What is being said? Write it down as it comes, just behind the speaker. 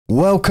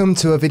Welcome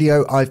to a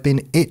video I've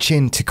been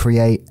itching to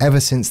create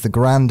ever since the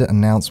grand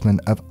announcement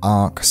of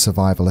Ark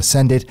Survival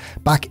Ascended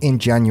back in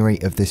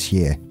January of this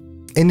year.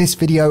 In this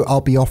video I'll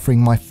be offering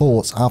my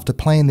thoughts after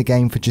playing the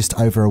game for just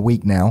over a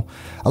week now,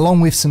 along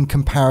with some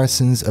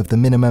comparisons of the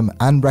minimum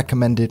and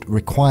recommended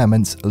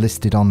requirements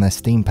listed on their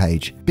Steam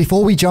page.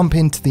 Before we jump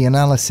into the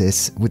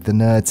analysis with the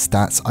nerd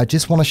stats, I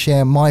just want to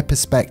share my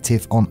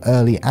perspective on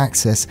early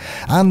access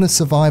and the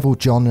survival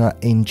genre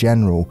in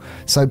general,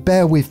 so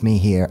bear with me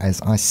here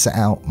as I set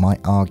out my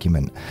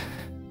argument.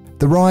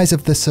 The rise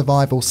of the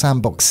survival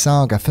sandbox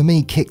saga for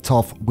me kicked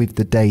off with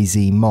the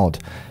DayZ mod,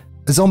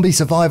 a zombie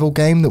survival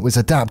game that was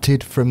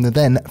adapted from the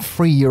then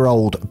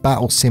 3-year-old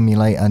battle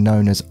simulator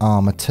known as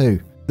Arma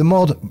 2. The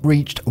mod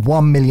reached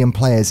 1 million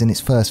players in its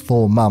first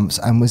 4 months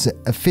and was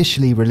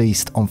officially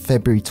released on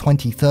February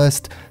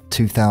 21st,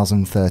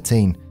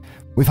 2013,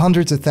 with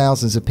hundreds of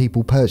thousands of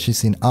people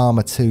purchasing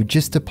Arma 2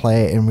 just to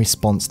play it in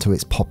response to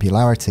its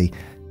popularity.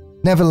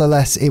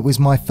 Nevertheless, it was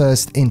my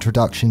first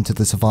introduction to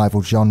the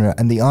survival genre,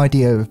 and the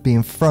idea of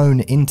being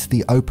thrown into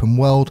the open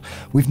world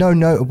with no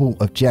notable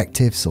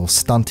objectives or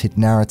stunted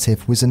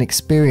narrative was an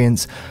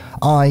experience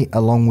I,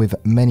 along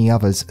with many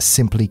others,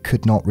 simply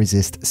could not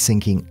resist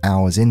sinking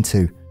hours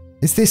into.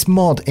 It's this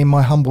mod, in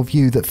my humble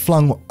view, that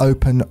flung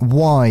open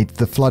wide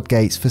the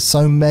floodgates for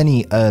so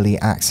many early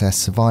access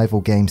survival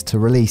games to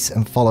release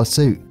and follow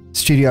suit.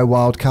 Studio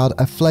Wildcard,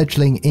 a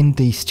fledgling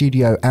indie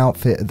studio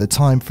outfit at the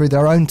time, threw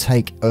their own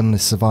take on the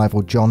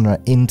survival genre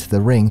into the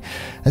ring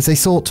as they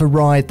sought to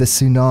ride the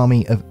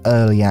tsunami of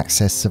early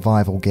access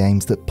survival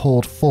games that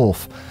poured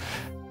forth.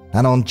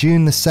 And on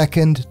June the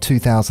 2nd,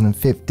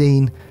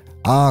 2015,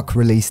 Ark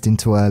released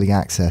into early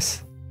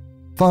access.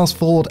 Fast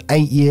forward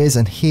 8 years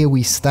and here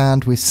we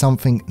stand with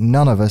something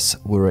none of us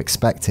were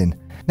expecting.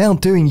 Now,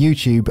 doing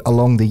YouTube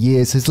along the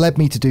years has led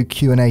me to do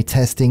Q&A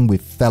testing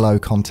with fellow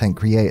content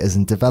creators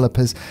and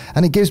developers,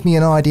 and it gives me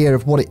an idea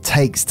of what it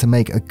takes to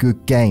make a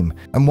good game,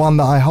 and one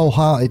that I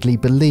wholeheartedly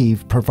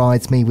believe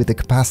provides me with the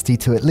capacity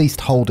to at least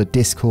hold a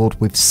Discord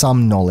with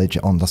some knowledge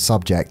on the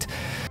subject.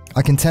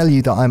 I can tell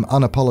you that I'm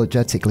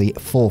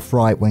unapologetically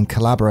forthright when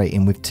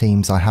collaborating with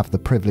teams I have the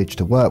privilege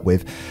to work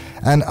with,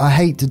 and I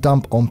hate to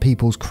dump on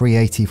people's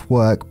creative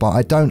work, but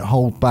I don't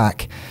hold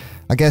back.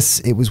 I guess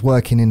it was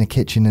working in a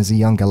kitchen as a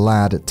younger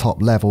lad at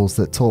top levels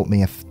that taught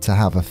me to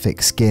have a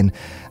thick skin,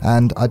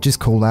 and I just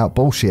call out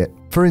bullshit.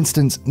 For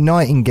instance,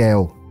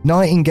 Nightingale,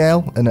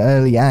 an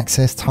early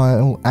access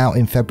title out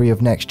in February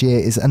of next year,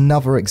 is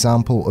another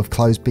example of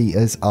closed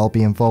betas I'll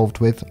be involved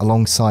with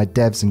alongside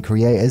devs and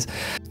creators,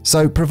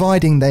 so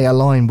providing they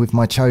align with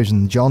my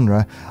chosen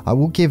genre, I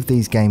will give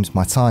these games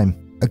my time.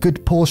 A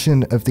good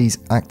portion of these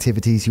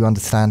activities, you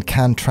understand,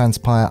 can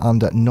transpire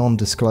under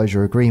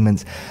non-disclosure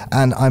agreements,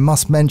 and I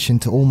must mention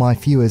to all my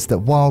viewers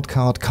that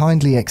Wildcard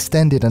kindly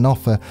extended an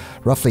offer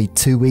roughly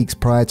 2 weeks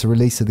prior to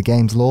release of the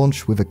game's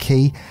launch with a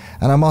key,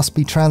 and I must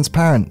be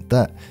transparent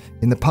that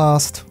in the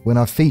past, when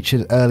I've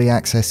featured early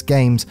access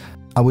games,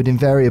 I would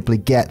invariably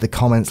get the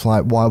comments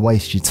like, why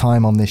waste your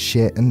time on this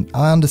shit? And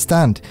I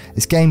understand,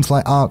 it's games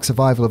like Ark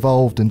Survival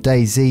Evolved and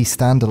DayZ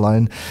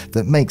standalone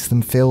that makes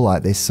them feel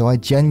like this, so I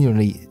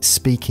genuinely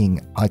speaking,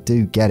 I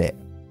do get it.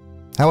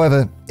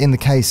 However, in the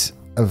case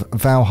of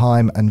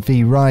Valheim and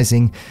V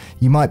Rising,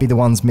 you might be the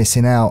ones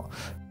missing out.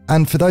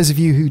 And for those of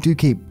you who do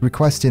keep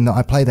requesting that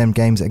I play them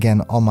games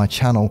again on my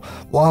channel,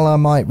 while I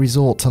might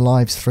resort to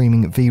live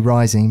streaming V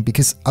Rising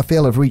because I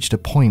feel I've reached a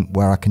point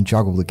where I can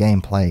juggle the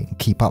gameplay and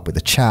keep up with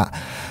the chat,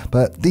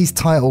 but these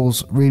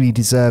titles really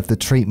deserve the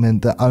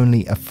treatment that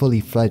only a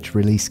fully fledged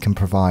release can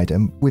provide,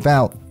 and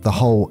without the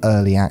whole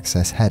early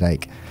access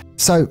headache.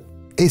 So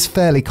it's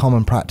fairly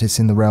common practice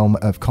in the realm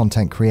of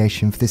content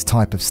creation for this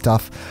type of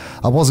stuff.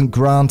 I wasn't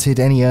granted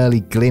any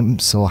early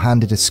glimpse or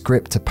handed a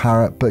script to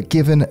parrot, but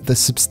given the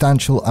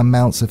substantial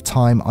amounts of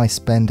time I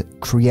spend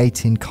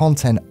creating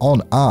content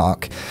on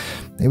Ark,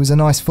 it was a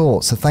nice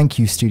thought, so thank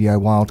you Studio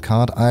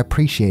Wildcard, I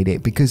appreciate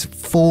it, because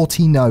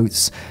 40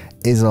 notes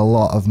is a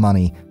lot of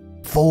money.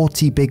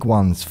 40 big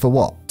ones for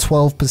what,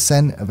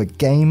 12% of a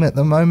game at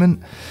the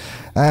moment?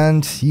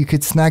 And you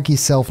could snag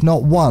yourself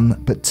not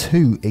 1 but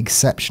 2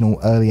 exceptional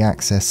early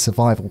access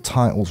survival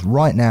titles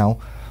right now,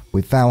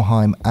 with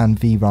Valheim and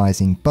V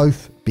Rising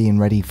both being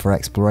ready for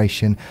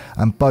exploration,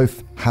 and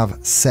both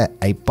have set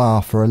a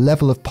bar for a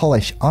level of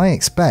polish I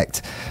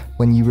expect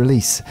when you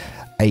release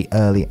a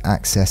early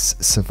access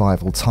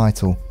survival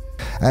title,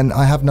 and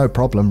I have no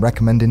problem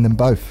recommending them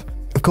both.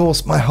 Of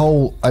course, my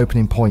whole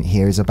opening point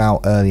here is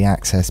about early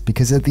access,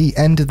 because at the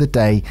end of the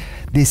day,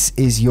 this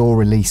is your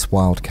release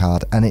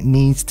wildcard and it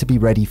needs to be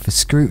ready for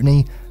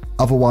scrutiny.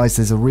 Otherwise,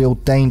 there's a real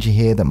danger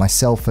here that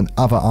myself and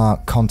other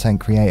Ark content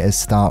creators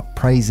start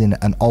praising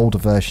an older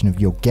version of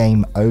your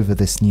game over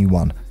this new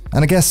one.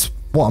 And I guess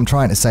what I'm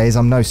trying to say is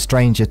I'm no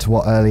stranger to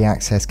what early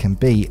access can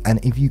be, and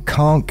if you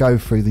can't go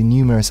through the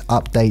numerous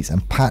updates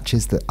and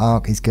patches that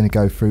Ark is going to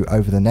go through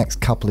over the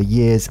next couple of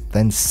years,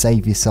 then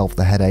save yourself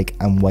the headache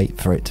and wait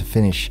for it to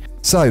finish.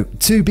 So,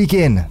 to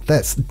begin,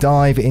 let's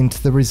dive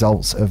into the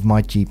results of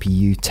my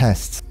GPU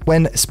tests.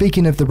 When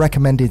speaking of the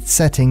recommended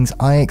settings,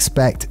 I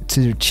expect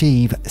to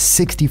achieve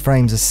 60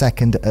 frames a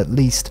second at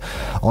least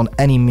on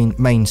any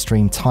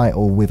mainstream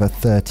title with a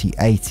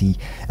 3080.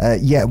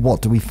 Yet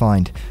what do we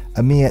find?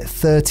 A mere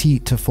 30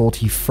 to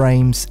 40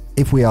 frames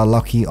if we are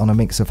lucky on a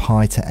mix of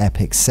high to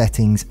epic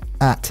settings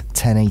at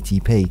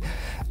 1080p.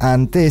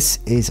 And this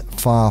is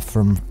far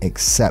from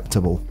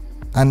acceptable.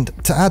 And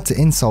to add to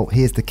insult,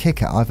 here's the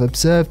kicker. I've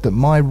observed that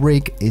my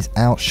rig is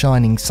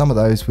outshining some of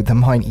those with the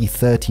mighty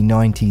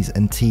 3090s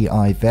and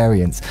Ti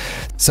variants.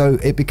 So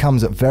it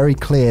becomes very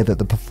clear that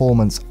the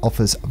performance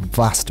offers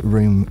vast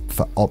room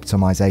for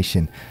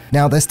optimization.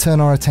 Now let's turn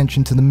our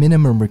attention to the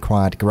minimum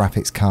required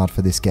graphics card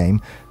for this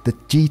game, the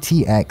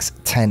GTX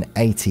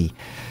 1080.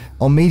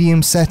 On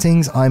medium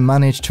settings, I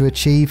managed to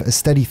achieve a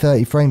steady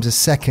 30 frames a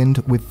second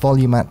with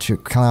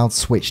volumetric cloud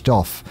switched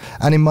off.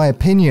 And in my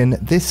opinion,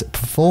 this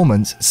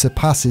performance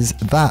surpasses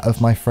that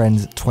of my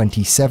friend's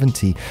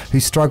 2070, who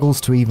struggles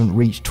to even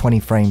reach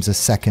 20 frames a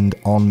second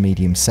on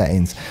medium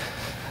settings.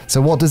 So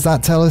what does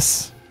that tell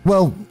us?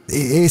 Well,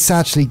 it's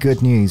actually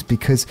good news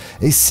because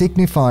it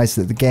signifies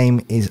that the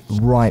game is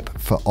ripe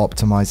for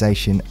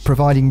optimization,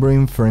 providing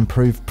room for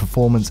improved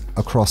performance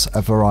across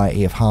a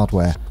variety of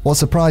hardware. What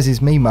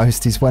surprises me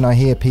most is when I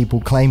hear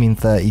people claiming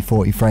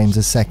 30-40 frames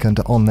a second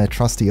on their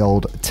trusty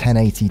old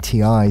 1080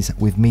 Ti's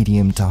with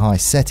medium to high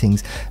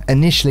settings.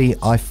 Initially,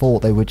 I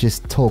thought they were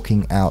just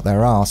talking out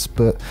their arse,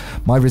 but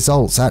my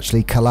results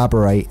actually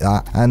corroborate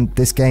that, and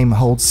this game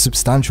holds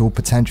substantial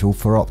potential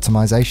for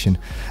optimization.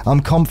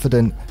 I'm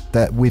confident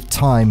that with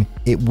time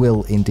it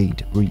will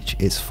indeed reach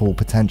its full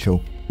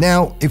potential.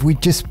 Now, if we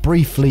just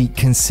briefly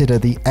consider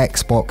the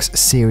Xbox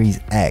Series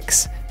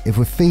X, if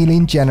we're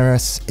feeling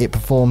generous, it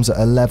performs at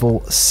a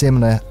level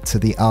similar to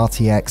the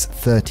RTX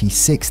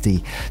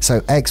 3060.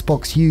 So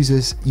Xbox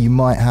users, you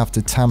might have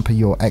to temper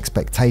your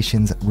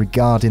expectations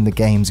regarding the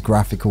game's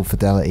graphical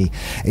fidelity.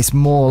 It's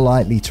more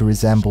likely to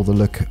resemble the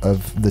look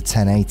of the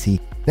 1080.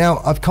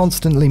 Now, I've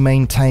constantly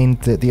maintained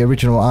that the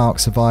original Ark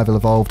Survival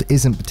Evolved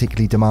isn't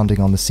particularly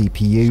demanding on the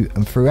CPU,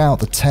 and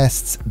throughout the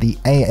tests, the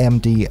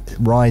AMD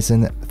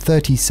Ryzen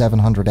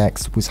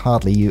 3700X was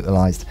hardly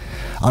utilised.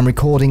 I'm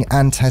recording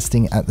and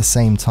testing at the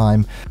same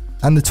time,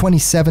 and the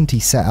 2070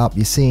 setup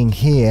you're seeing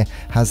here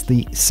has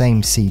the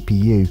same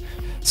CPU.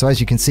 So as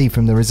you can see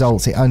from the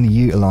results, it only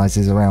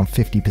utilises around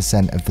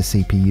 50% of the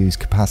CPU's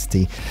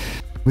capacity.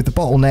 With the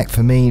bottleneck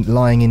for me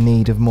lying in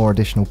need of more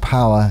additional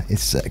power,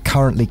 it's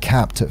currently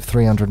capped at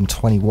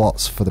 320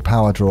 watts for the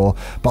power draw,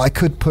 but I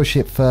could push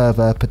it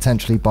further,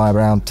 potentially by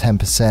around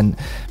 10%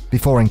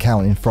 before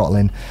encountering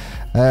throttling.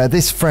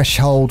 This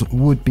threshold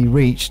would be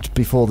reached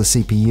before the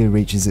CPU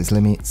reaches its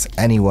limits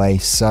anyway,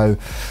 so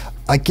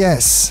I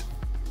guess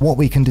what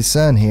we can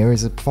discern here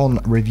is upon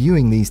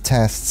reviewing these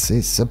tests,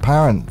 it's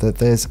apparent that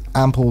there's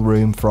ample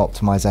room for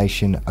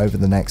optimization over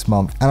the next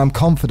month, and I'm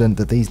confident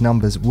that these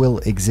numbers will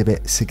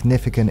exhibit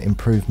significant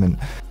improvement.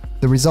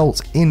 The results,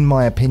 in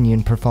my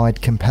opinion,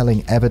 provide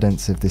compelling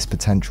evidence of this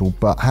potential,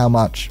 but how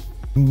much,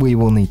 we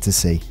will need to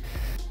see.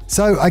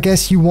 So I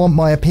guess you want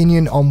my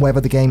opinion on whether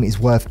the game is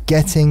worth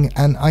getting,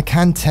 and I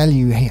can tell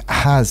you it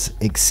has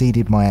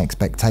exceeded my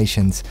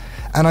expectations,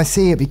 and I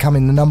see it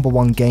becoming the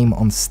 #1 game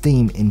on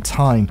Steam in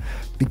time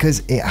because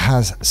it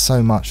has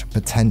so much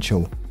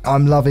potential.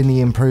 I'm loving the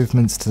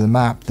improvements to the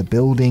map, the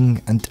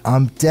building, and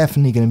I'm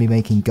definitely going to be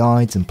making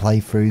guides and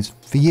playthroughs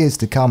for years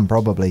to come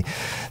probably.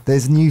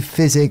 There's new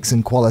physics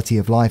and quality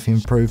of life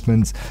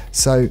improvements,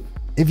 so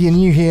if you're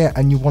new here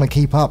and you want to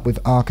keep up with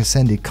Ark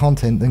Ascended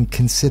content, then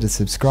consider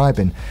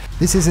subscribing.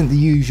 This isn't the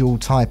usual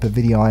type of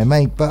video I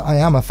make, but I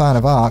am a fan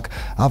of Ark,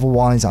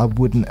 otherwise I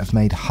wouldn't have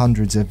made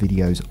hundreds of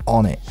videos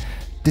on it.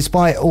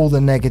 Despite all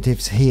the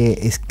negatives here,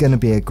 it's going to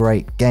be a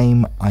great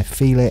game, I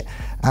feel it,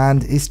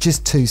 and it's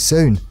just too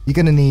soon. You're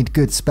going to need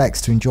good specs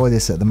to enjoy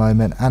this at the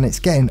moment, and it's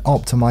getting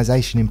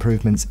optimization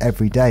improvements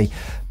every day,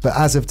 but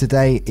as of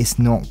today it's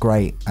not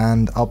great,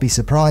 and I'll be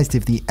surprised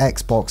if the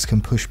Xbox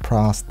can push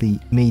past the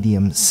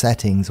medium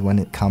settings when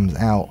it comes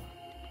out.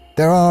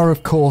 There are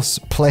of course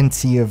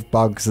plenty of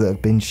bugs that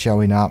have been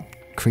showing up,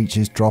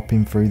 creatures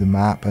dropping through the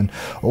map and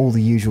all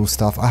the usual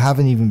stuff. I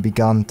haven't even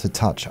begun to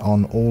touch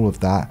on all of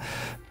that,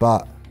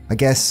 but I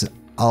guess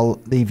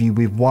I'll leave you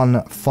with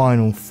one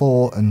final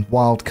thought and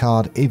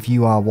wildcard if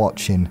you are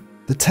watching.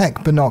 The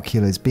tech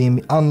binoculars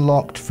being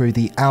unlocked through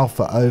the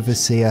Alpha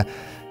Overseer.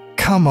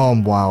 Come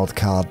on,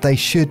 wildcard, they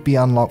should be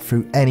unlocked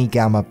through any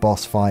Gamma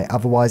boss fight,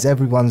 otherwise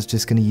everyone's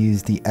just going to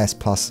use the S+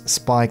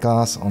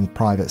 spyglass on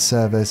private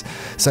servers,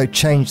 so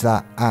change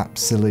that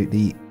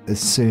absolutely as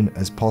soon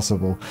as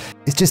possible.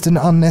 It's just an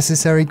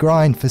unnecessary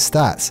grind for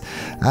stats,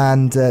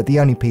 and the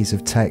only piece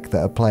of tech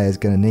that a player is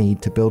going to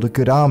need to build a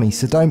good army,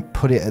 so don't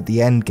put it at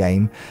the end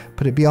game,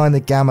 put it behind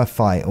the Gamma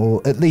fight,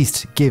 or at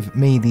least give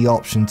me the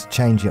option to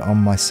change it on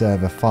my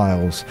server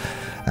files.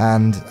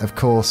 And of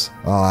course,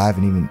 I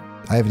haven't even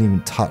I haven't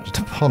even touched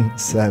upon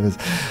servers.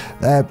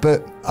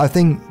 But I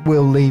think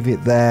we'll leave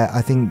it there.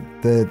 I think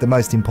the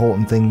most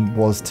important thing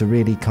was to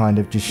really kind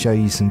of just show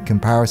you some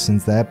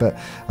comparisons there, but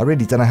I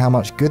really don't know how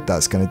much good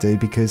that's going to do,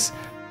 because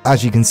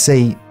as you can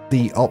see,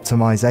 the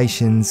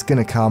optimization's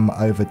going to come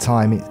over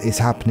time. It's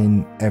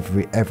happening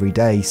every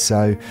day.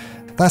 So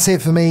that's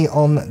it for me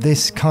on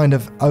this kind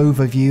of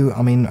overview.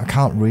 I mean, I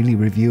can't really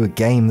review a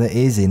game that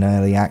is in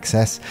early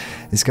access.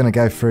 It's going to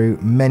go through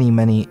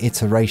many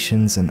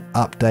iterations and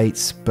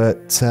updates,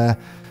 but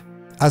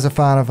as a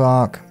fan of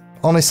Ark,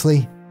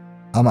 honestly,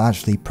 I'm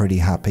actually pretty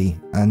happy.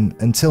 And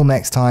until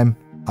next time,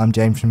 I'm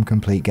James from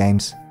Complete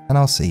Games, and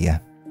I'll see ya.